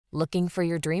Looking for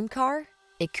your dream car?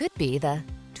 It could be the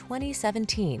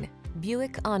 2017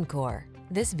 Buick Encore.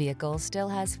 This vehicle still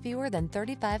has fewer than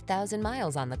 35,000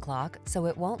 miles on the clock, so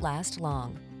it won't last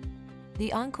long.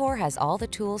 The Encore has all the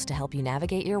tools to help you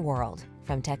navigate your world,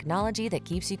 from technology that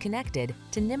keeps you connected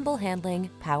to nimble handling,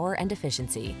 power, and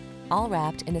efficiency, all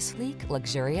wrapped in a sleek,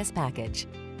 luxurious package.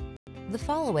 The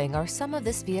following are some of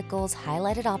this vehicle's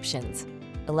highlighted options: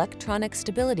 electronic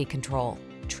stability control,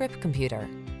 trip computer,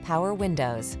 power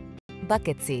windows,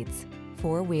 bucket seats,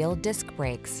 four-wheel disc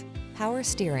brakes, power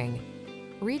steering.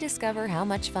 Rediscover how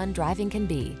much fun driving can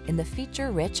be in the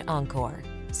feature-rich Encore.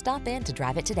 Stop in to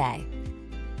drive it today.